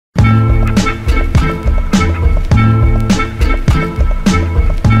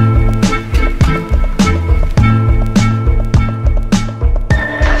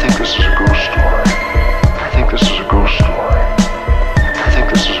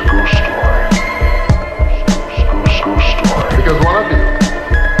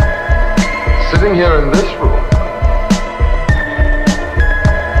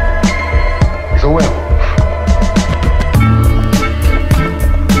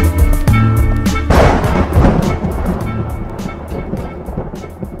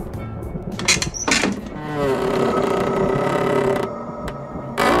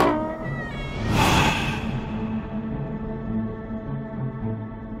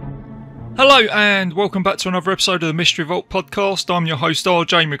Hello and welcome back to another episode of the Mystery Vault podcast. I'm your host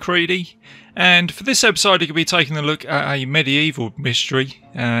RJ McCready, and for this episode we're going to be taking a look at a medieval mystery.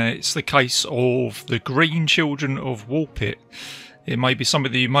 It's the case of the Green Children of Woolpit. It may be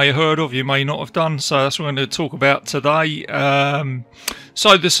something that you may have heard of, you may not have done, so that's what we're going to talk about today.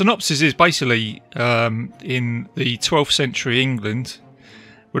 So the synopsis is basically in the 12th century England,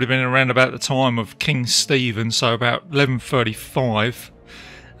 would have been around about the time of King Stephen, so about 1135.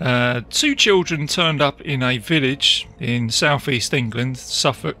 Two children turned up in a village in southeast England,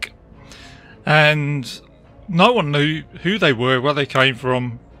 Suffolk, and no one knew who they were, where they came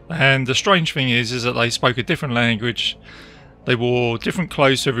from, and the strange thing is that they spoke a different language, they wore different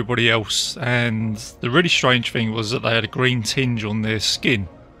clothes to everybody else, and the really strange thing was that they had a green tinge on their skin.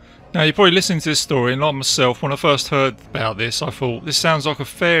 Now you're probably listening to this story, and like myself, when I first heard about this I thought this sounds like a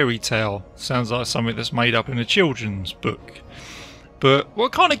fairy tale, sounds like something that's made up in a children's book. But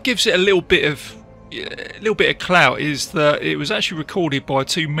what kind of gives it a little bit of clout is that it was actually recorded by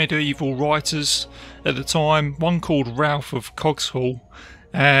two medieval writers at the time. One called Ralph of Coggeshall,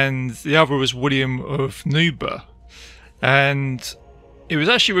 and the other was William of Newburgh. And it was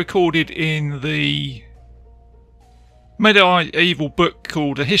actually recorded in the medieval book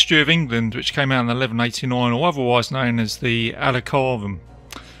called A History of England, which came out in 1189, or otherwise known as the Alacarvum.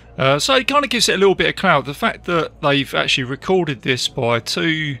 So it kind of gives it a little bit of clout. The fact that they've actually recorded this by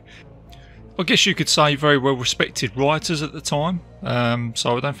two, I guess you could say, very well respected writers at the time.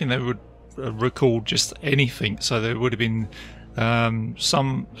 So I don't think they would record just anything. So there would have been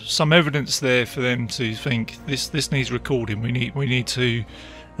some evidence there for them to think this needs recording. We need to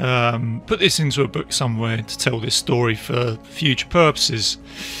put this into a book somewhere to tell this story for future purposes.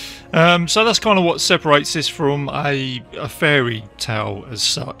 So that's kind of what separates this from a fairy tale as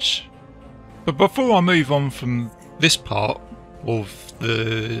such. But before I move on from this part of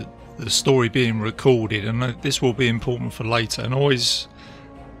the story being recorded, and this will be important for later, and always,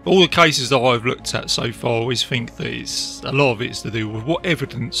 all the cases that I've looked at so far, I always think that a lot of it is to do with what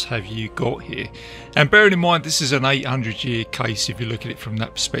evidence have you got here. And bearing in mind this is an 800-year case, if you look at it from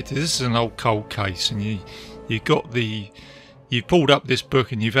that perspective. This is an old cold case, and you've pulled up this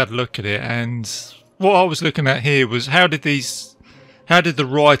book and you've had a look at it, and what I was looking at here was how did the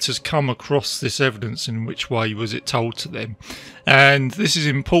writers come across this evidence, in which way was it told to them? And this is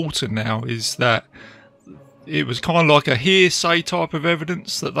important now, is that it was kind of like a hearsay type of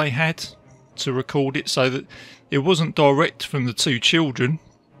evidence that they had to record it, so that it wasn't direct from the two children,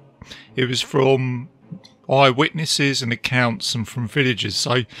 it was from eyewitnesses and accounts and from villagers.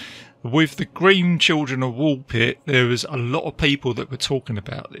 So with the Green Children of Woolpit, there was a lot of people that were talking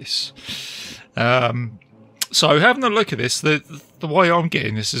about this. So having a look at this, the way I'm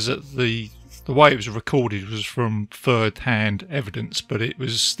getting this is that the way it was recorded was from third-hand evidence, but it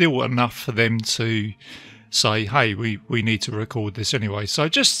was still enough for them to say, hey, we need to record this anyway. So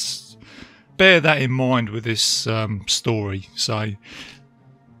just bear that in mind with this story. So,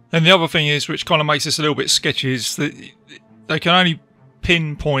 and the other thing is, which kind of makes this a little bit sketchy, is that they can only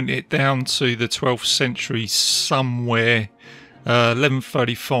pinpoint it down to the 12th century somewhere,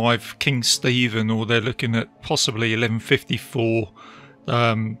 1135 King Stephen, or they're looking at possibly 1154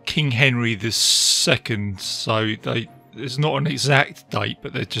 King Henry II. So there's not an exact date,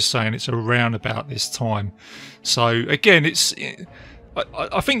 but they're just saying it's around about this time. So again,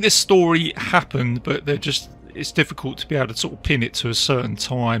 I think this story happened, but it's difficult to be able to sort of pin it to a certain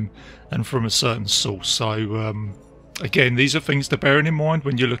time and from a certain source. So again, these are things to bear in mind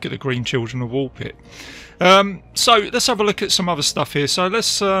when you look at the Green Children of Woolpit. So let's have a look at some other stuff here. So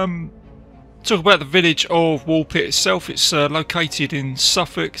let's talk about the village of Woolpit itself. It's located in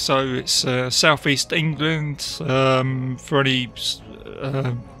Suffolk, so it's southeast England. For any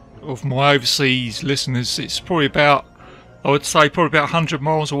of my overseas listeners, it's probably about, I would say, probably about 100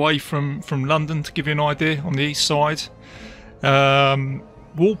 miles away from London, to give you an idea, on the east side.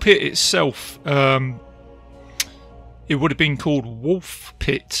 Woolpit itself, it would have been called Wolf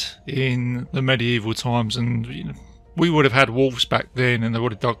Pit in the medieval times, and we would have had wolves back then, and they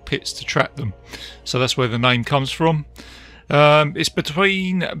would have dug pits to trap them. So that's where the name comes from. It's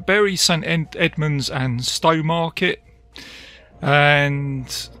between Bury St Edmunds and Stowmarket,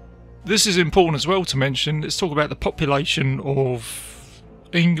 and this is important as well to mention. Let's talk about the population of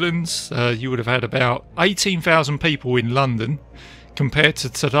England. You would have had about 18,000 people in London. Compared to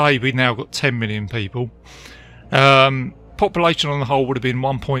today, we've now got 10 million people. Population on the whole would have been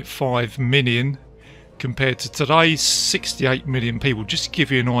 1.5 million compared to today's 68 million people, just to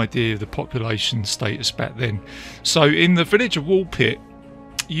give you an idea of the population status back then. So in the village of Woolpit,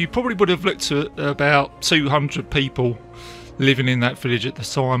 you probably would have looked at about 200 people living in that village at the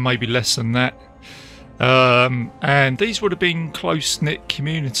time, maybe less than that. And these would have been close-knit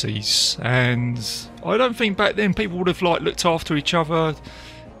communities, and I don't think back then people would have like looked after each other.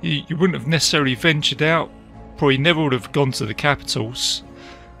 You wouldn't have necessarily ventured out, probably never would have gone to the capitals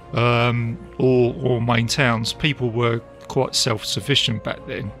or main towns. People were quite self-sufficient back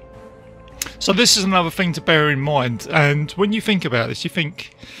then. So this is another thing to bear in mind, and when you think about this, you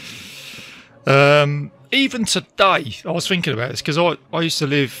think even today, I was thinking about this because I used to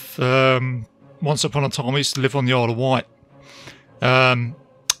live once upon a time, I used to live on the Isle of Wight, and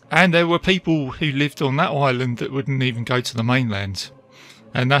there were people who lived on that island that wouldn't even go to the mainland,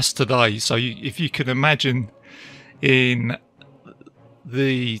 and that's today. So if you can imagine in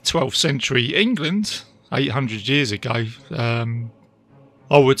the 12th century England, 800 years ago,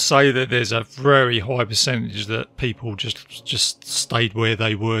 I would say that there's a very high percentage that people just stayed where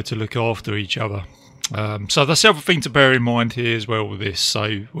they were to look after each other. So that's the other thing to bear in mind here as well with this.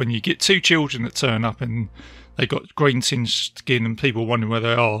 So when you get two children that turn up and they got green tinged skin and people wondering where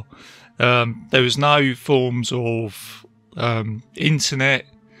they are, there was no forms of internet,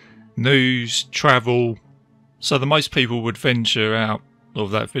 news, travel. So the most people would venture out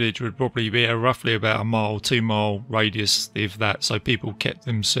of that village would probably be roughly about a mile, 2 mile radius, if that. So people kept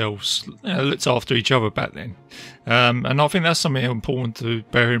themselves, looked after each other back then. And I think that's something important to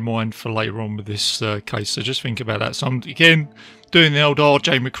bear in mind for later on with this case. So just think about that. So I'm, again, doing the old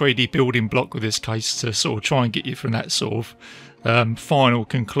R.J. Macready building block with this case to sort of try and get you from that sort of final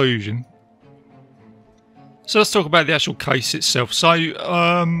conclusion. So let's talk about the actual case itself. So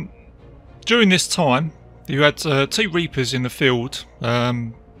during this time, you had 2 reapers in the field,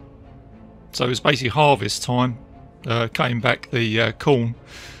 so it was basically harvest time, cutting back the corn.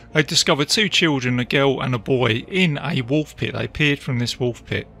 They discovered 2 children, a girl and a boy, in a wolf pit. They appeared from this wolf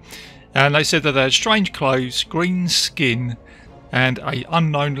pit, and they said that they had strange clothes, green skin, and an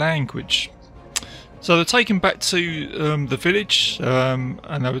unknown language. So they're taken back to the village, and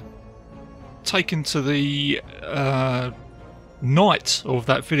they were taken to the knight of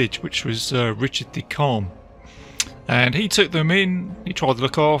that village, which was Richard de Calm. And he took them in, he tried to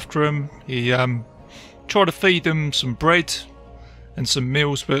look after them, he tried to feed them some bread and some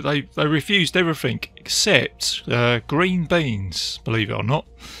meals, but they refused everything except green beans, believe it or not.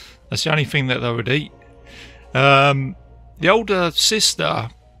 That's the only thing that they would eat. The older sister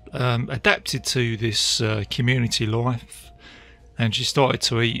adapted to this community life, and she started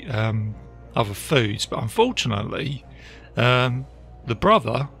to eat other foods, but unfortunately the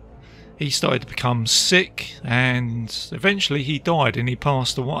brother, he started to become sick, and eventually he died and he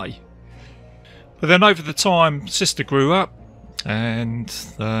passed away. But then over the time, sister grew up, and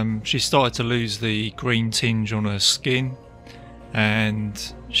she started to lose the green tinge on her skin,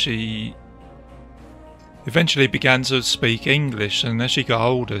 and she eventually began to speak English. And as she got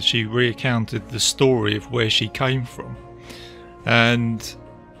older, she recounted the story of where she came from, and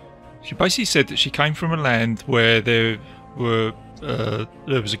she basically said that she came from a land where there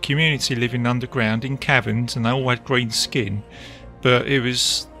was a community living underground in caverns, and they all had green skin, but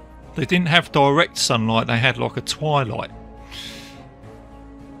they didn't have direct sunlight, they had like a twilight.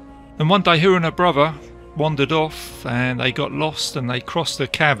 And one day her and her brother wandered off, and they got lost, and they crossed a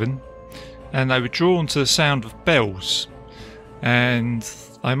cavern, and they were drawn to the sound of bells, and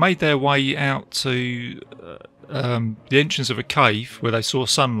they made their way out to the entrance of a cave where they saw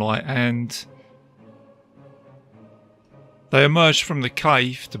sunlight, and they emerged from the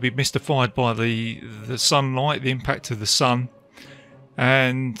cave to be mystified by the sunlight, the impact of the sun,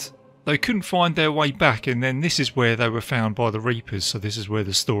 and they couldn't find their way back. And then this is where they were found by the reapers, so this is where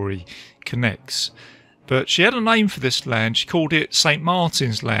the story connects. But she had a name for this land. She called it St.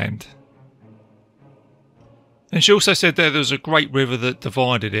 Martin's Land. And she also said there was a great river that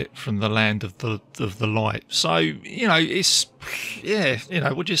divided it from the land of the light. So, it's,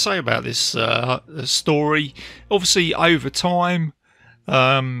 what do you say about this story? Obviously, over time,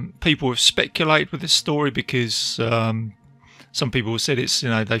 people have speculated with this story because some people have said it's,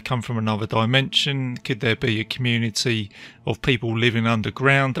 they come from another dimension. Could there be a community of people living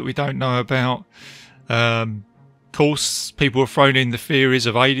underground that we don't know about? Of course, people have thrown in the theories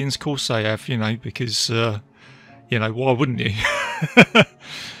of aliens. Of course they have, because why wouldn't you?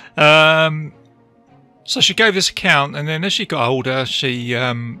 So she gave this account, and then as she got older, she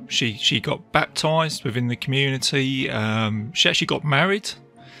got baptised within the community. She actually got married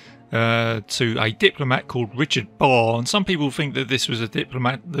to a diplomat called Richard Barr, and some people think that this was a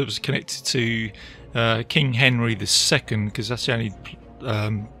diplomat that was connected to King Henry II, because that's the only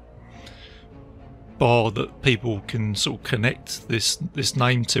bar that people can sort of connect this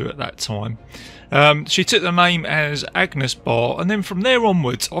name to at that time. She took the name as Agnes Bar, and then from there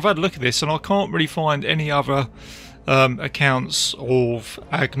onwards, I've had a look at this and I can't really find any other accounts of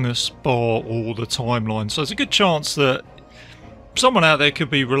Agnes Bar or the timeline. So there's a good chance that someone out there could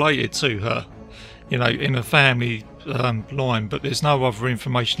be related to her, you know, in a family line, but there's no other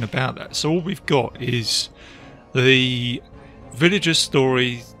information about that. So all we've got is the villager's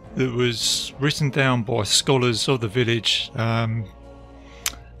story that was written down by scholars of the village, and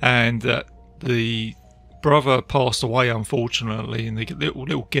that the brother passed away unfortunately, and the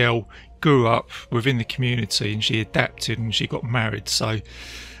little girl grew up within the community and she adapted and she got married. So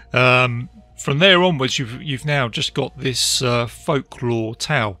from there onwards, you've now just got this folklore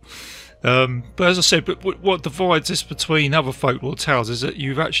tale. But as I said, what divides this between other folklore tales is that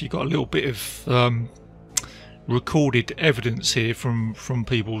you've actually got a little bit of recorded evidence here from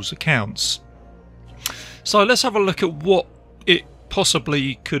people's accounts. So let's have a look at what it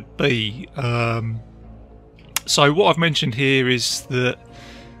possibly could be. So what I've mentioned here is that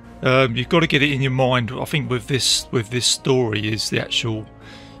you've got to get it in your mind. I think with this story is the actual,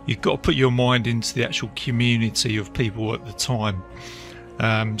 you've got to put your mind into the actual community of people at the time.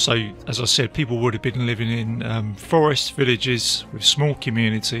 So as I said, people would have been living in forest villages with small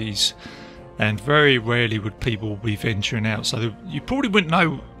communities, and very rarely would people be venturing out. So you probably wouldn't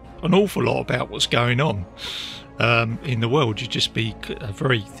know an awful lot about what's going on in the world. You'd just be a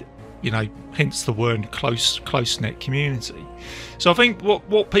very, you know, hence the word close-knit community. So I think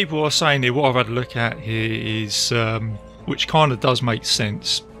what people are saying here, what I've had a look at here is, which kind of does make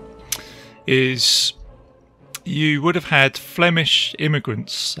sense, is you would have had Flemish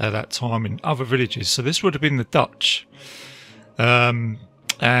immigrants at that time in other villages. So this would have been the Dutch.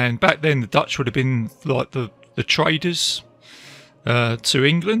 And back then the Dutch would have been like the traders to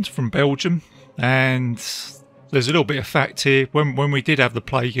England from Belgium. And there's a little bit of fact here. When we did have the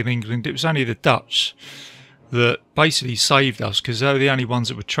plague in England, it was only the Dutch that basically saved us, because they were the only ones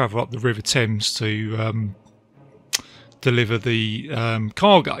that would travel up the River Thames to deliver the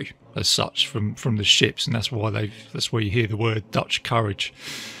cargo as such from the ships, and that's where you hear the word Dutch courage.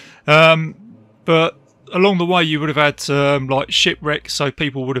 But along the way you would have had like shipwrecks, so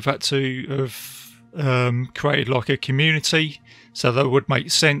people would have had to have created like a community. So that would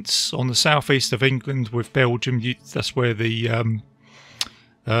make sense on the southeast of England with Belgium. That's where the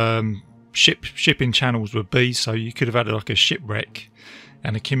shipping channels would be. So you could have had like a shipwreck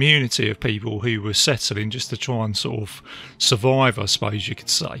and a community of people who were settling just to try and sort of survive, I suppose you could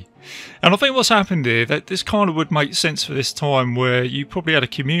say. And I think what's happened here, that this kind of would make sense for this time, where you probably had a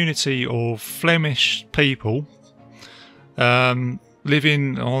community of Flemish people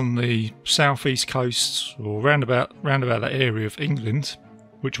living on the southeast coast, or round about that area of England,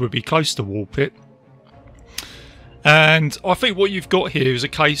 which would be close to Woolpit. And I think what you've got here is a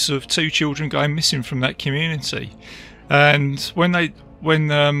case of two children going missing from that community. And when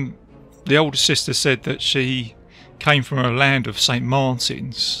the older sister said that she came from a land of St.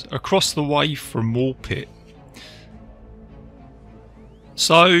 Martin's across the way from Woolpit.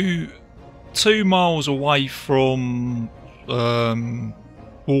 So 2 miles away from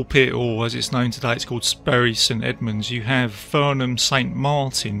Woolpit, or as it's known today, it's called Bury St Edmunds, you have Furnham St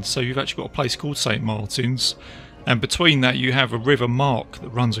Martin's. So you've actually got a place called St Martin's, and between that you have a river Mark that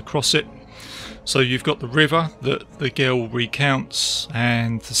runs across it. So you've got the river that the girl recounts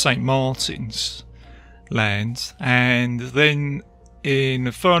and the St Martin's land, and then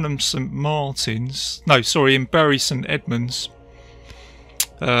in Furnham St Martin's, no sorry, in Bury St Edmunds,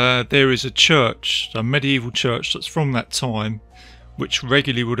 there is a church, a medieval church that's from that time, which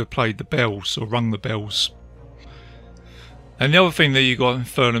regularly would have played the bells or rung the bells. And the other thing that you got in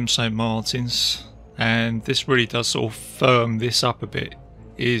Furnham St Martin's, and this really does sort of firm this up a bit,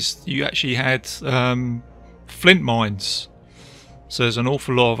 is you actually had flint mines. So there's an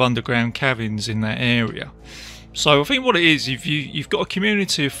awful lot of underground caverns in that area. So I think what it is, you've got a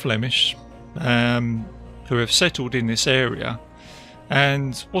community of Flemish who have settled in this area,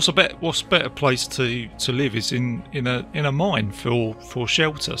 and what's a better place to live is in a mine for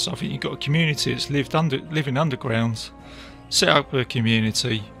shelter. So I think you've got a community that's living underground, set up a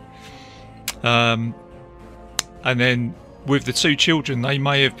community, and then with the 2 children, they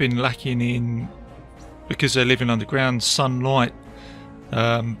may have been lacking in, because they're living underground, sunlight.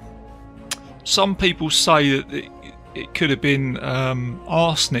 Some people say that it could have been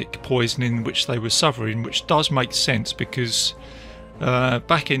arsenic poisoning which they were suffering, which does make sense, because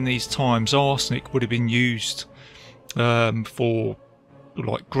back in these times arsenic would have been used for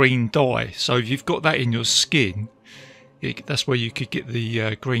like green dye. So if you've got that in your skin, that's where you could get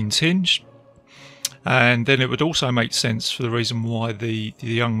the green tinge. And then it would also make sense for the reason why the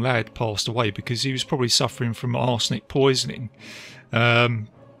young lad passed away, because he was probably suffering from arsenic poisoning.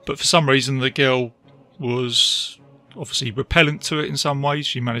 But for some reason the girl was obviously repellent to it in some ways.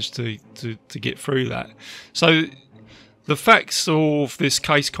 She managed to get through that. So the facts of this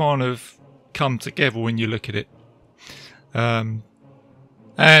case kind of come together when you look at it. And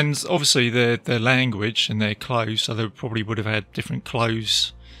obviously their language and their clothes, so they probably would have had different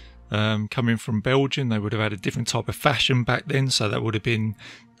clothes coming from Belgium. They would have had a different type of fashion back then, so that would have been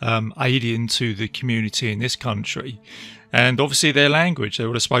alien to the community in this country. And obviously their language, they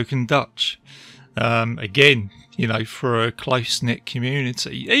would have spoken Dutch. Again, you know, for a close-knit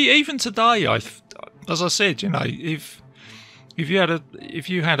community. Even today, as I said, you know, if you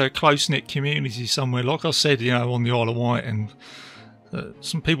had a close-knit community somewhere, like I said, you know, on the Isle of Wight, and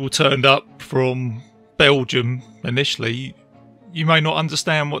some people turned up from Belgium initially, you may not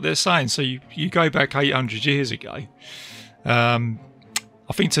understand what they're saying. So you go back 800 years ago.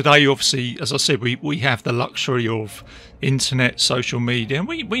 I think today, obviously, as I said, we have the luxury of internet, social media, and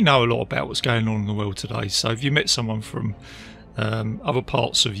we know a lot about what's going on in the world today. So if you met someone from other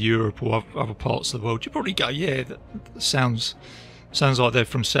parts of Europe or other parts of the world, you probably go, yeah, that sounds like they're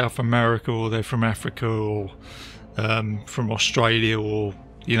from South America, or they're from Africa, or from Australia, or,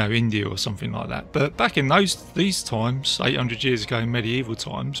 you know, India or something like that. But back in these times, 800 years ago, in medieval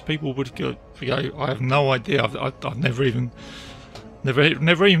times, people would go, I have no idea. I've never even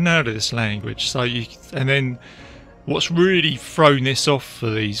heard of this language. So and then what's really thrown this off for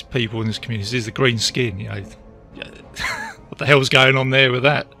these people in this community is the green skin. You know, what the hell's going on there with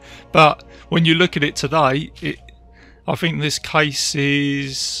that? But when you look at it today, I think this case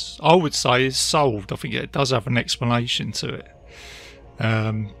is, I would say, is solved. I think it does have an explanation to it.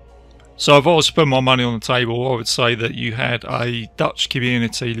 So if I was to put my money on the table, I would say that you had a Dutch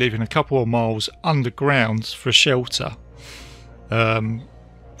community living a couple of miles underground for shelter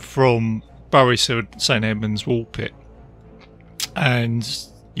from Bury St Edmunds Woolpit, and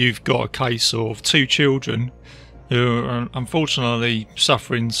you've got a case of two children who are unfortunately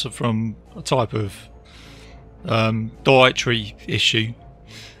suffering from a type of dietary issue,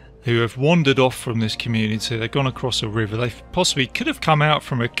 who have wandered off from this community. They've gone across a river. They possibly could have come out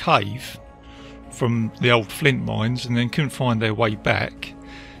from a cave from the old flint mines and then couldn't find their way back.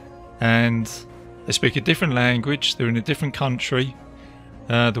 And they speak a different language. They're in a different country.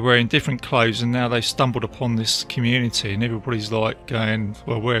 They're wearing different clothes, and now they've stumbled upon this community, and everybody's like going,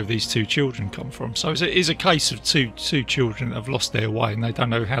 well, where have these two children come from? So it is a case of two children that have lost their way and they don't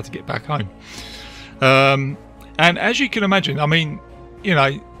know how to get back home. And as you can imagine, I mean, you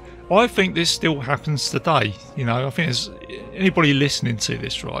know, I think this still happens today. You know, I think there's anybody listening to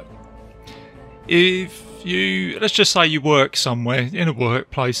this, right? If you, let's just say you work somewhere in a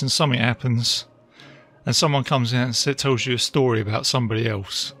workplace and something happens, and someone comes in and tells you a story about somebody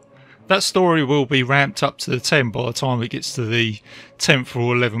else, that story will be ramped up to the 10 by the time it gets to the 10th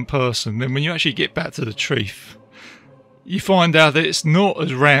or 11th person. Then when you actually get back to the truth, you find out that it's not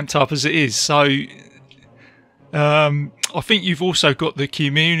as ramped up as it is. So I think you've also got the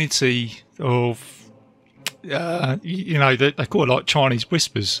community of, you know, they call it like Chinese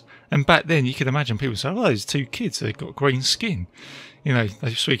whispers. And back then you could imagine people saying, oh, there's two kids, they've got green skin. You know,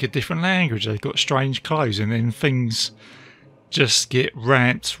 they speak a different language, they've got strange clothes, and then things just get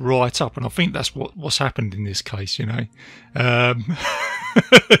ramped right up. And I think that's what's happened in this case, you know.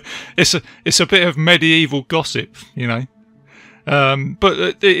 It's a bit of medieval gossip, you know.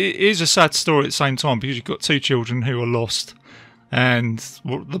 But it is a sad story at the same time, because you've got two children who are lost, and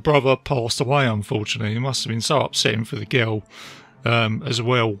the brother passed away, unfortunately. It must have been so upsetting for the girl as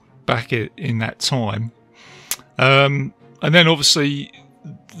well back in that time. And then obviously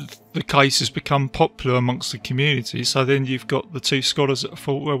the case has become popular amongst the community, so then you've got the two scholars that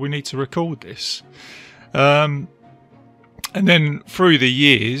thought, well, we need to record this. And then through the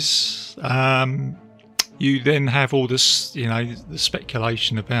years, you then have all this, you know, the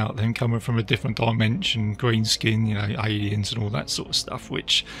speculation about them coming from a different dimension, green skin, you know, aliens and all that sort of stuff,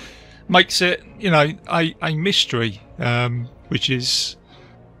 which makes it, you know, a mystery, which is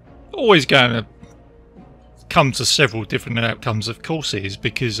always going to come to several different outcomes. Of course it is,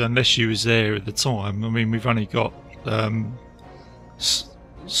 because unless you was there at the time, I mean, we've only got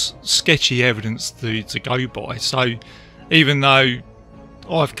sketchy evidence to go by. So even though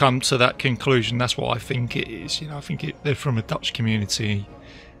I've come to that conclusion, that's what I think it is. You know, I think they're from a Dutch community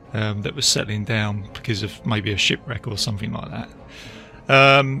that was settling down because of maybe a shipwreck or something like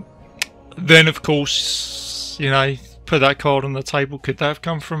that. Then, of course, you know, put that card on the table. Could they have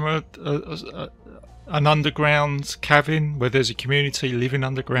come from a an underground cabin where there's a community living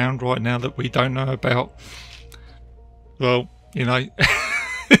underground right now that we don't know about, well, you know,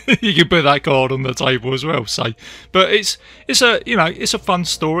 you can put that card on the table as well. So, but it's a fun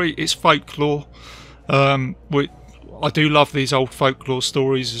story. It's folklore. I do love these old folklore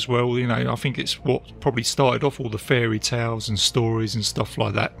stories as well. You know, I think it's what probably started off all the fairy tales and stories and stuff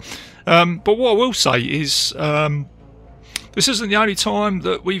like that. But what I will say is, this isn't the only time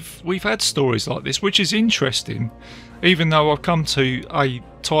that we've had stories like this, which is interesting. Even though I've come to a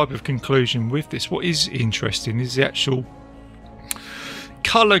type of conclusion with this, what is interesting is the actual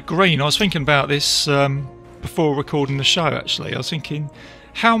colour green. I was thinking about this before recording the show. Actually, I was thinking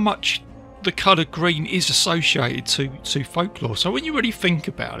how much the colour green is associated to folklore. So when you really think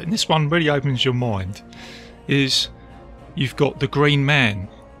about it, and this one really opens your mind, is you've got the Green Man,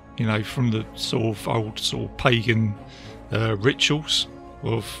 you know, from the sort of old sort of pagan rituals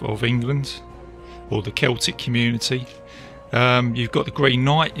of England or the Celtic community. You've got the Green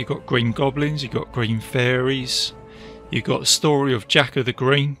Knight, you've got green goblins, you've got green fairies, you've got the story of Jack of the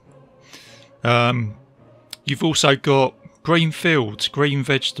Green. You've also got green fields, green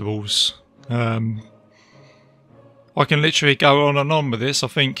vegetables. I can literally go on and on with this. I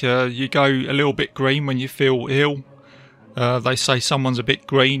think you go a little bit green when you feel ill. They say someone's a bit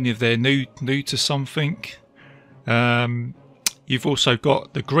green if they're new to something. You've also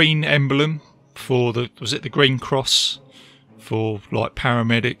got the green emblem for the Green Cross for like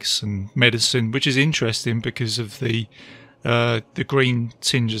paramedics and medicine, which is interesting because of the green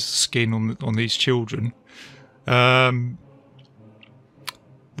tinge of the skin on these children.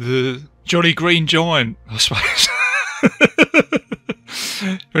 The Jolly Green Giant, I suppose.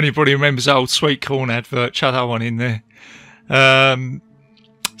 If anybody remembers the old Sweet Corn advert, chuck that one in there.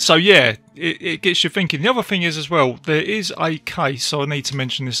 So yeah, it gets you thinking. The other thing is as well, there is a case, so I need to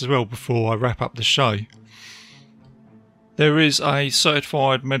mention this as well before I wrap up the show. There is a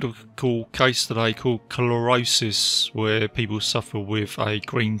certified medical case today called chlorosis, where people suffer with a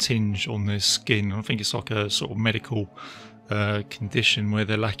green tinge on their skin. I think it's like a sort of medical condition where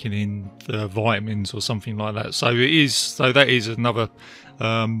they're lacking in vitamins or something like that. So that is another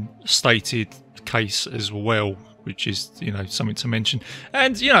stated case as well, which is, you know, something to mention.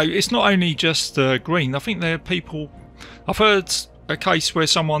 And you know, it's not only just green. I think there are people. I've heard a case where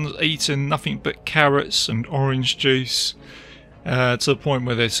someone's eaten nothing but carrots and orange juice to the point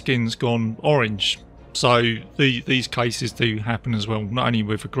where their skin's gone orange. So these cases do happen as well, not only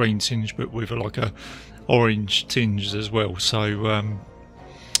with a green tinge but with like a orange tinge as well. So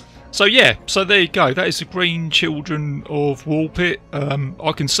yeah, so there you go. That is the Green Children of Woolpit.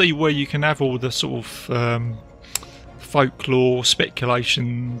 I can see where you can have all the sort of folklore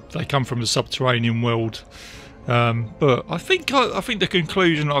speculation. They come from the subterranean world, but I think the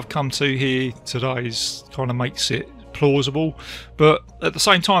conclusion I've come to here today is kind of makes it plausible, but at the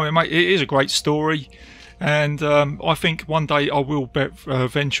same time it is a great story. And I think one day I will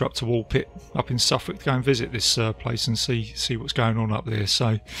venture up to Woolpit, up in Suffolk, to go and visit this place and see what's going on up there.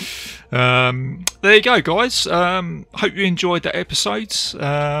 So there you go, guys. Hope you enjoyed that episode.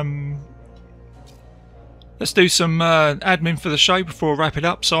 Let's do some admin for the show before I wrap it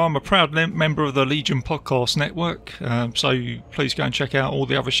up. So I'm a proud member of the Legion Podcast Network. So please go and check out all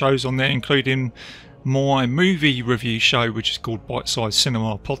the other shows on there, including my movie review show, which is called Bite Size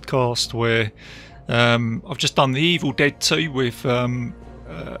Cinema Podcast, where I've just done The Evil Dead 2 with a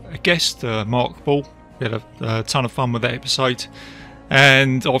guest, Mark Ball. We had a ton of fun with that episode.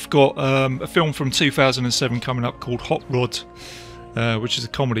 And I've got a film from 2007 coming up called Hot Rod, which is a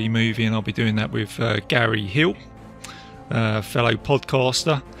comedy movie, and I'll be doing that with Gary Hill, fellow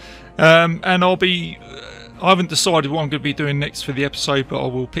podcaster. And I haven't decided what I'm going to be doing next for the episode, but I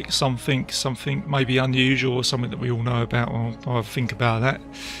will pick something maybe unusual or something that we all know about. I'll think about that.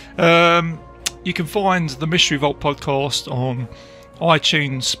 You can find the Mystery Vault podcast on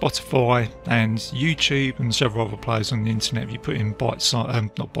iTunes, Spotify and YouTube and several other players on the internet. If you put in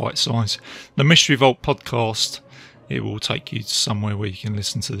the Mystery Vault podcast, it will take you to somewhere where you can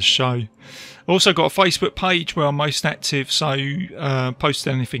listen to the show. Also got a Facebook page where I'm most active, so post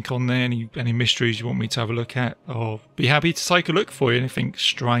anything on there, any mysteries you want me to have a look at. I'll be happy to take a look for you, anything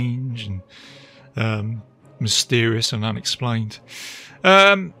strange and mysterious and unexplained.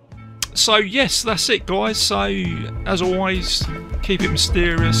 So yes, that's it, guys. So as always, keep it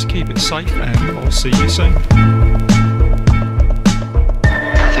mysterious, keep it safe, and I'll see you soon.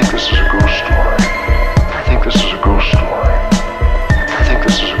 I think this is a ghost story. I think this is a ghost story. I think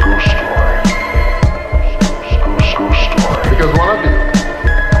this is a ghost story. Ghost story. Because one of you,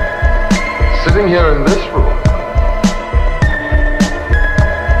 sitting here in this room,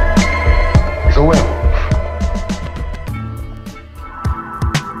 is a werewolf.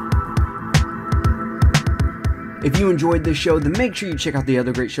 If you enjoyed this show, then make sure you check out the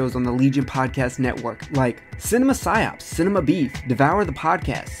other great shows on the Legion Podcast Network, like Cinema Psyops, Cinema Beef, Devour the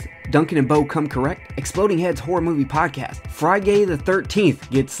Podcast, Duncan and Bo Come Correct, Exploding Heads Horror Movie Podcast, Friday the 13th,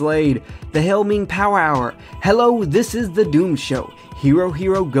 Get Slayed, The Helming Power Hour, Hello, This is the Doom Show, Hero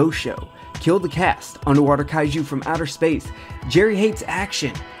Hero Go Show, Kill the Cast, Underwater Kaiju from Outer Space, Jerry Hates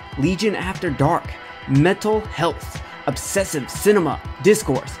Action, Legion After Dark, Mental Health, Obsessive Cinema,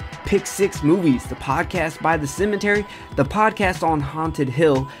 Discourse, Pick 6 Movies, the podcast by The Cemetery, the podcast on Haunted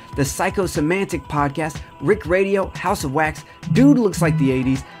Hill, the Psychosemantic Podcast, Rick Radio, House of Wax, Dude Looks Like the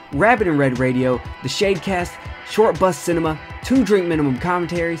 80s, Rabbit and Red Radio, the Shadecast, Short Bus Cinema, 2 Drink Minimum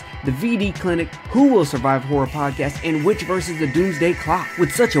Commentaries, the VD Clinic, Who Will Survive Horror Podcast, and Witch vs. the Doomsday Clock.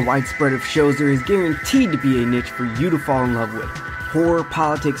 With such a wide spread of shows, there is guaranteed to be a niche for you to fall in love with. Horror,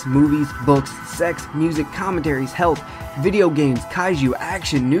 politics, movies, books, sex, music, commentaries, health, video games, kaiju,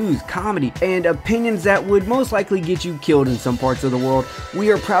 action, news, comedy, and opinions that would most likely get you killed in some parts of the world. We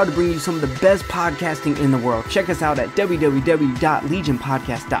are proud to bring you some of the best podcasting in the world. Check us out at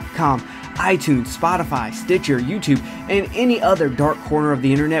www.legionpodcast.com, iTunes, Spotify, Stitcher, YouTube, and any other dark corner of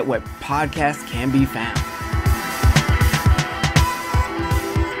the internet where podcasts can be found.